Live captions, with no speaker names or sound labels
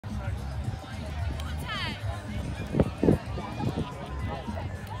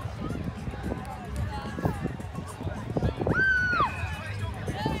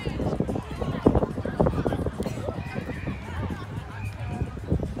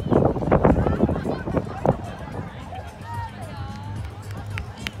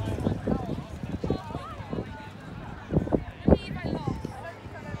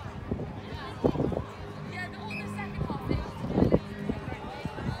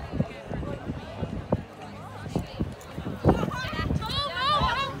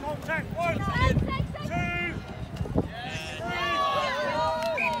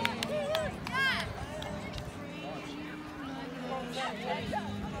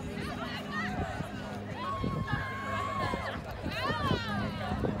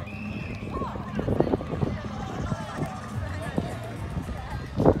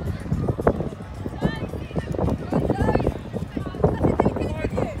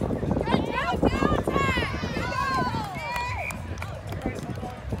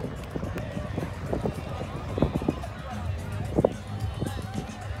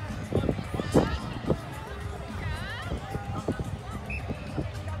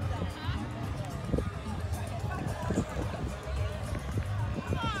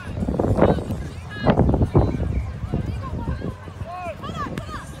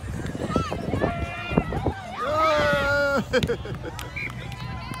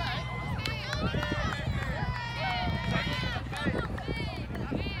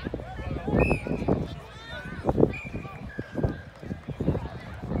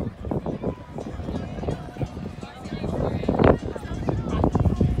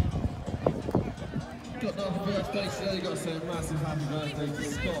Got another birthday today, got to say a massive happy birthday to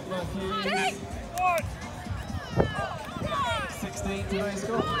Scott Matthews. 16 today,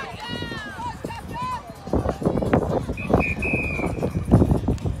 Scott.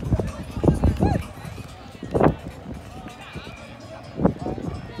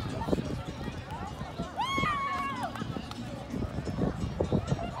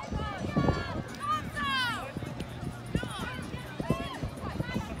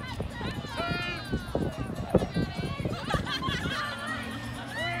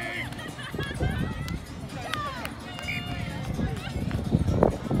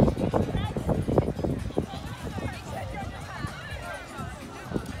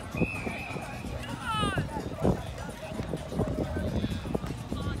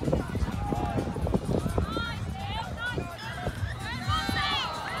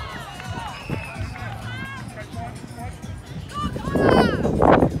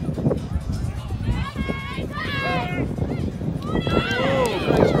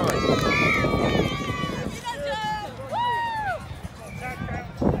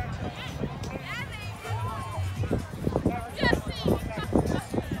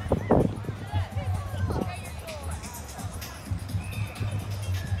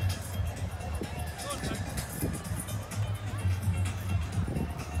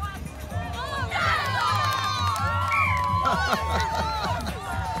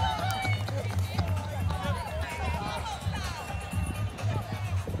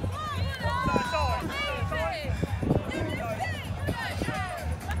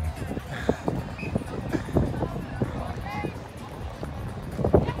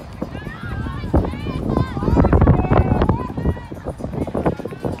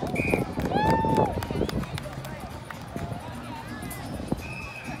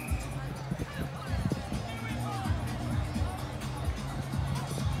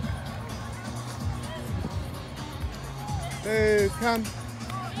 Hey, come.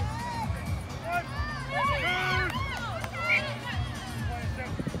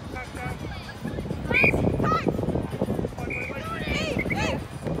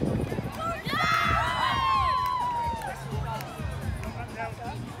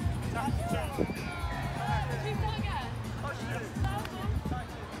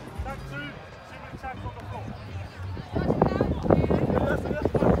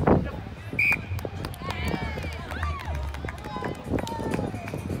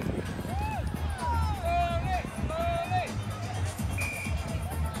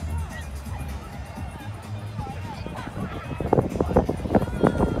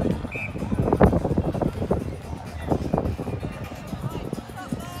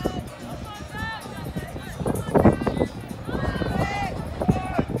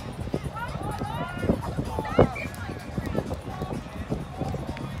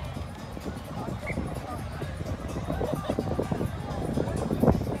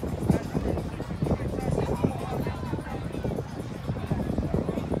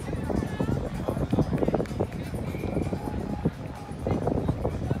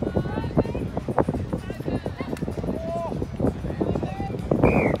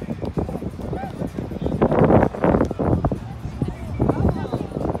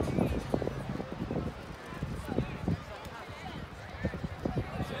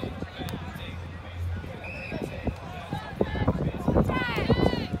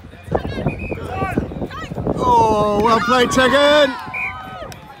 Oh, well played, Tegan.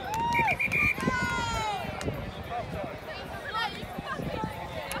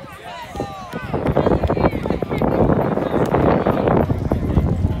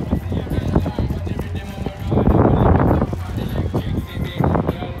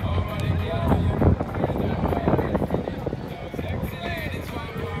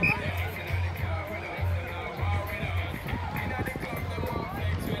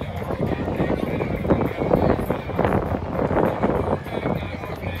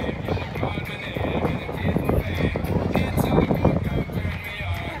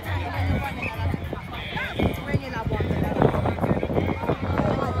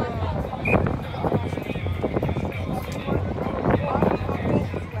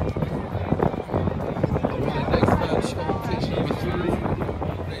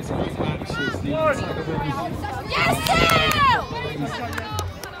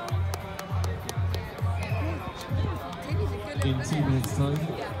 In 2 minutes time.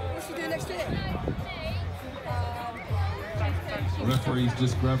 What's she doing next year? Referee's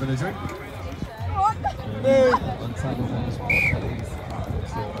just grabbing a drink. Boo. Untackled on the spot.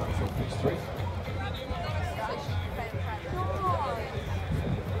 So that's on pitch 3.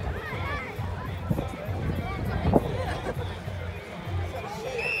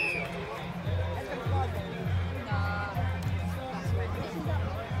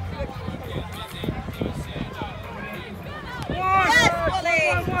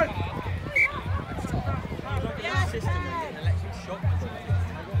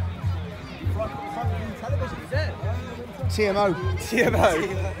 TMO.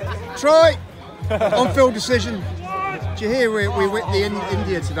 Try! On-field decision. Did you hear we whipped the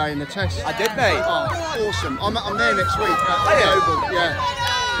India today in the test? I did, mate. Oh, awesome. I'm there next week at the Oval. Yeah.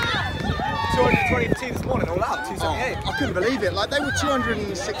 220 for tea this morning, all out, 278. I couldn't believe it. Like they were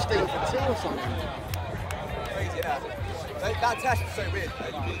 216 for tea or something. Crazy, yeah. That test was so weird.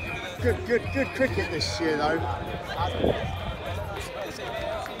 Good cricket this year though.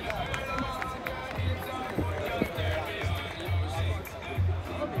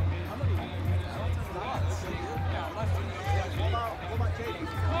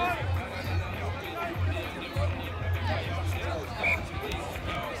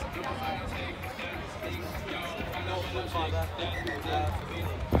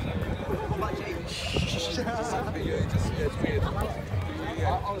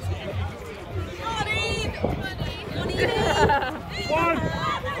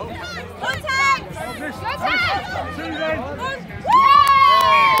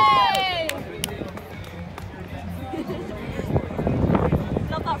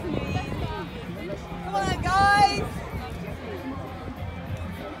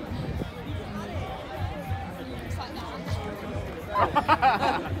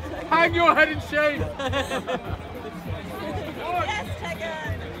 Hang your head in shame! Yes,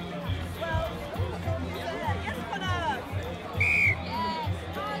 Tegan! Well, yes, Connor! Yes!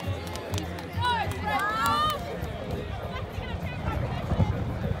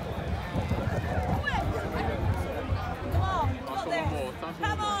 Come on, got this!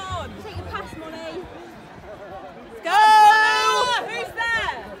 Come on! Take your pass, Molly! Let's go! Who's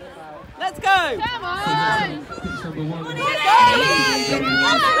there? Let's go! Come on! Pitch number 1. Let's go!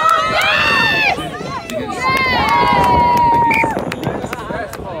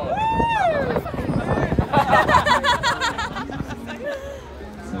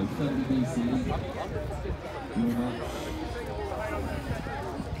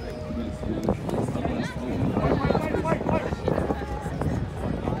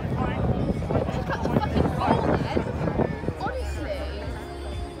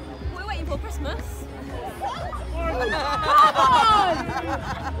 We're waiting for Christmas. Come on!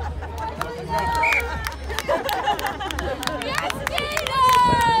 Yes, Dino!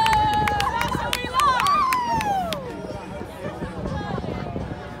 That's what we want!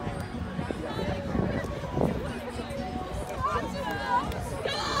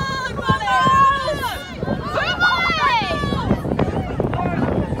 Go on,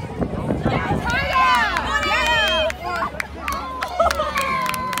 Yes, higher!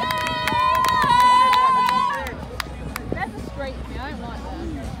 That's a straight for me, I don't like that.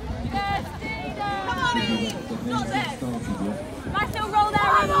 Yes, Dino! Come on, Eve! Not there! Nice little roll there,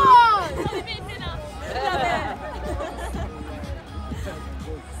 Come on! Love it.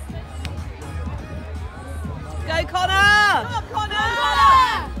 Go, Connor! Come on,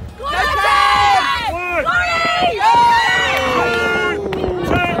 Connor! Go, Ted!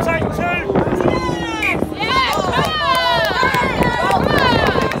 Take two! Yes!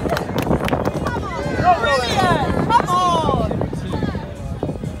 Come on!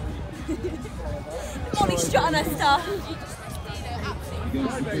 Molly's strutting her stuff.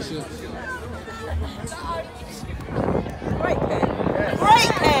 Great kick.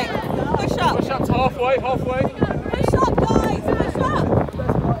 Great kick. Push up. Push up to halfway.